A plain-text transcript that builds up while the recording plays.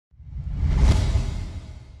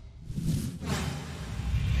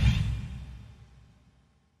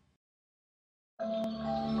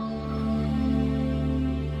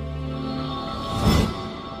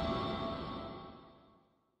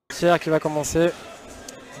tiers qui va commencer.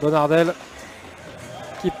 Bonardel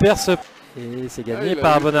qui perce. Et c'est gagné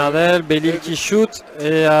par Bonardel. Bellil qui shoot.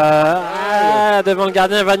 Et devant le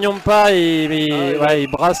gardien, Vagnampa, il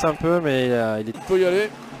brasse un peu, mais il peut y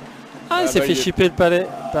aller. Il s'est fait chipper le palais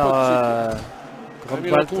par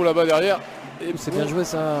il la trouve là-bas derrière. C'est bien joué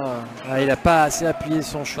ça. Il n'a pas assez appuyé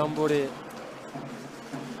son chambolé.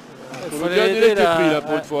 Il faut l'aider là. Pris, là,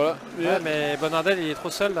 pour une fois, là. Ouais, mais Bonardel il est trop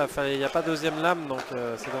seul là. Il n'y a pas deuxième lame, donc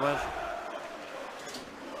c'est dommage.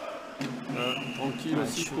 Tranquille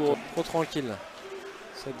aussi pour... Trop tranquille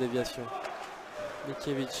cette déviation.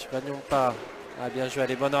 Mikiewicz, Vagnampa. Bien joué,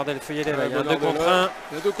 allez Bonardel, feuillez-les là. Il y a un 2 contre 1.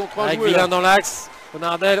 Il y a 2 contre 1. Avec Villain dans l'axe.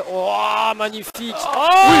 Bonardel, oh magnifique.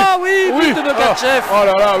 Oh oui, but de Nogatchev. Oh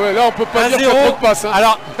là là, ouais, là on peut pas dire qu'il y a trop de passes. Hein.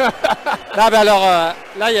 Alors,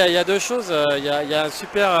 là il y a deux choses. Il y a un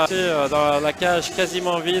super dans la cage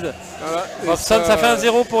quasiment vide. Voilà, Robson, ça fait un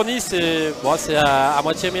 0 pour Nice et bon, c'est à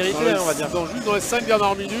moitié mérité, on va dire. Juste dans les 5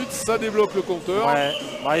 dernières minutes, ça débloque le compteur. Ouais.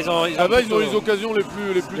 Bah, ils ont les occasions les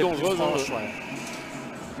plus dangereuses. Franches, ouais.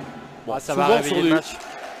 Bon, ça souvent va réveiller le match.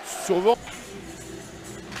 Souvent.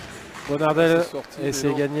 Bonardel et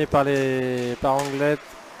c'est gagné par Anglet.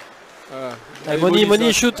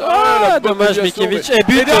 Moni shoot. Dommage Mikiewicz. Et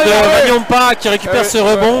but de Vagnampa qui récupère ce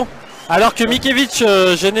rebond. Alors que Mikiewicz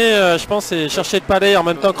gêné, je pense, et cherchait le palais en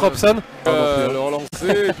même temps que Robson. Le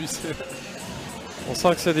relancer et puis on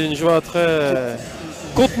sent que c'est une joie très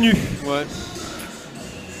contenue. Ouais.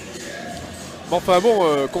 Bon, enfin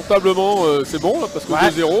bon, comptablement c'est bon là, parce que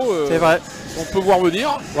 2-0. C'est vrai. On peut voir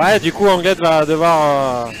venir. Ouais, du coup Anglet va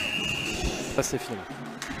devoir... c'est fini.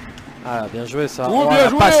 Bien joué ça. Bien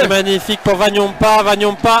joué. Passe magnifique pour Vagnampa.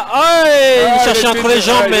 Il cherchait entre les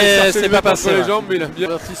jambes, mais c'est pas passé. Les jambes, mais il a bien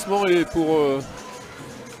l'avertissement et pour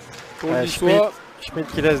Schmidt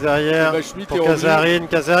qui laisse derrière. Pour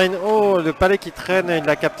Kazarine. Oh, le palais qui traîne, il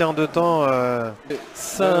l'a capté en 2 temps.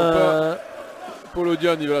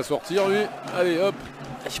 Polodian, il va la sortir lui. Allez hop.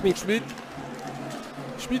 Schmidt,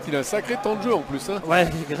 il a un sacré temps de jeu en plus. Hein. Ouais,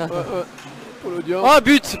 grave. Oh,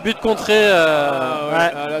 but contré.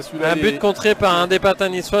 Un but contré par un des patins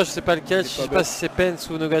niçois, je sais pas lequel, je sais pas si c'est Pence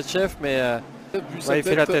ou Nogatchev, mais il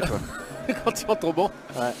fait la tête. Quand il rentre au banc.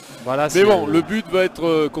 Ouais. Voilà, mais bon, le but va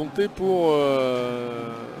être compté pour...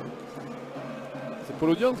 C'est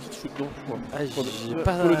Polodian qui shoot, non? J'ai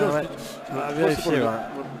pas vérifié.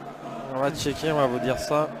 On va checker, on va vous dire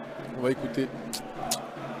ça. On va écouter.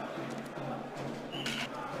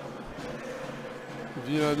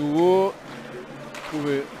 Vient à nouveau.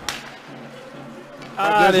 Trouvé.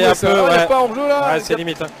 Allez, un peu, ouais. Pas en jeu là. C'est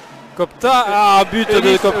limite. Hein. Copta, but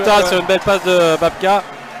de Copta sur une belle passe de Babka.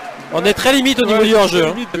 On est très limite au niveau du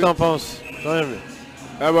hors-jeu. Qu'est-ce que t'en penses?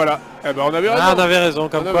 Voilà. On avait raison. On avait raison,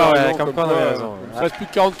 comme quoi on avait raison. Il reste plus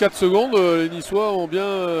de 44 secondes. Les Niçois ont bien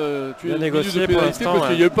tué négocié pour l'instant. Parce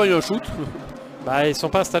qu'il n'y avait pas eu un shoot. Ils sont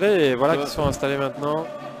pas installés et voilà qu'ils sont installés maintenant.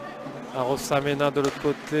 Arosamena de l'autre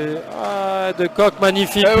côté. De Coq,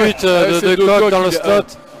 magnifique but de Coq dans le slot.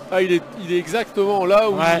 Il est exactement là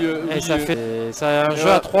où ça fait un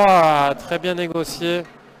jeu à 3 très bien négocié.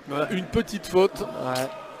 Une petite faute.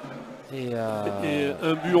 Et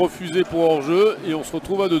un but refusé pour hors-jeu et on se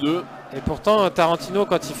retrouve à 2-2. Et pourtant Tarantino,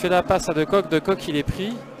 quand il fait la passe à De Coq il est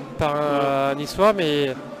pris par un Niçois,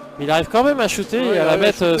 mais il arrive quand même à shooter et à la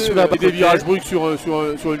mettre sous la barre. Des virages bruts sur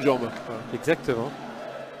une jambe. Exactement.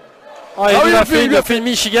 Il a fait une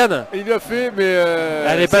Michigan. Il l'a fait, mais...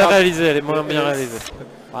 elle n'est pas réalisée, elle est moins bien réalisée.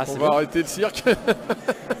 On va arrêter le cirque.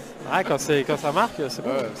 Quand ça marque, c'est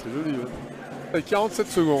bon. C'est joli.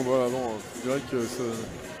 47 secondes, voilà. Bon, je dirais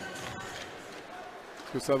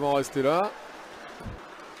que ça va en rester là.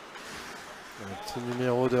 Un petit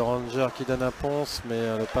numéro de Ranger qui donne à Ponce, mais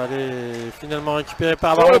le palais est finalement récupéré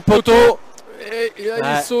par le poteau. Et là, il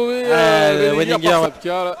est sauvé. Weninger.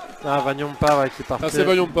 Vagnampa qui part. C'est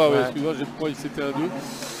Vagnampa, excuse-moi, j'ai crois que c'était un 2.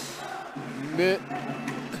 Mais.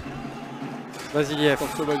 Vasiliev.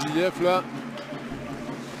 Vasiliev là.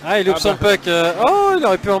 Il loupe son puck. Il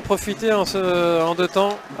aurait pu en profiter en 2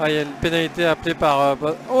 temps. Il y a une pénalité appelée par.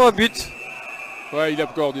 But. Ouais, il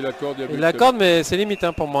accorde. Il accorde, mais c'est limite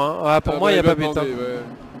pour moi. Pour moi, il n'y a pas but.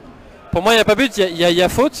 Pour moi, il n'y a pas but. Il y a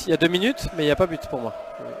faute, il y a 2 minutes, mais il n'y a pas but pour moi.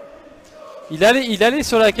 Il allait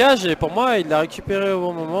sur la cage et pour moi il l'a récupéré au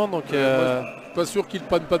bon moment, donc je suis pas sûr qu'il ne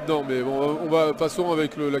panne pas dedans, mais bon, on va passons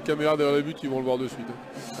avec la caméra derrière le but, ils vont le voir de suite.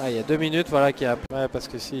 Il y a 2 minutes qui est après, parce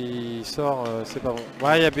que s'il sort c'est pas bon.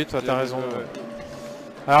 Il y a but, t'as raison.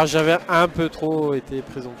 Alors j'avais un peu trop été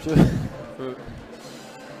présomptueux.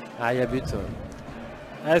 Il y a but.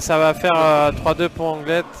 Ça va faire 3-2 pour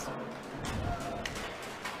Anglet.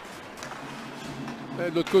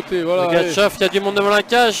 De l'autre côté, voilà. Gatchov, il y a du monde devant la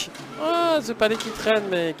cage. Ah, c'est pas lui qui traîne,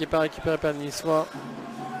 mais qui n'est pas récupéré par le Niçois.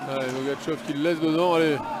 Allez, Gatchov qui le laisse dedans.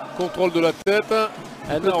 Allez, contrôle de la tête.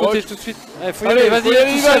 De l'autre côté tout de suite. Allez, faut y aller, vas-y,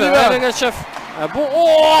 tout seul. Allez, Gatchov. Ah bon.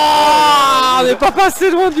 Oh, on n'est pas passé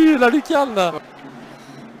loin de la lucarne là.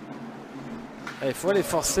 Il faut aller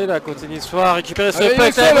forcer là, côté niçois, récupérer ce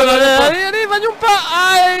puck. Allez, Vagnon pas.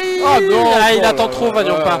 Aïe, ah, non, il attend trop,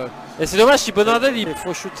 Vagnon pas. Et c'est dommage, si Bonardel, il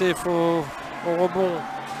faut shooter, il faut au rebond.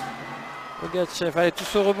 Gatchev, allez,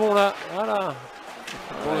 tous au rebond là. Voilà.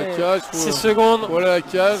 Pour la cage, 6 secondes. Voilà la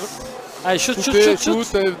cage. Allez, shoot.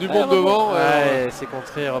 Du monde devant. Ouais, c'est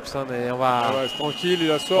contré, Robson, et on va. Ouais, tranquille, il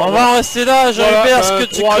la sort. On va en rester là, Jean-Hubert, ce que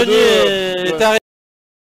tu craignais est arrivé.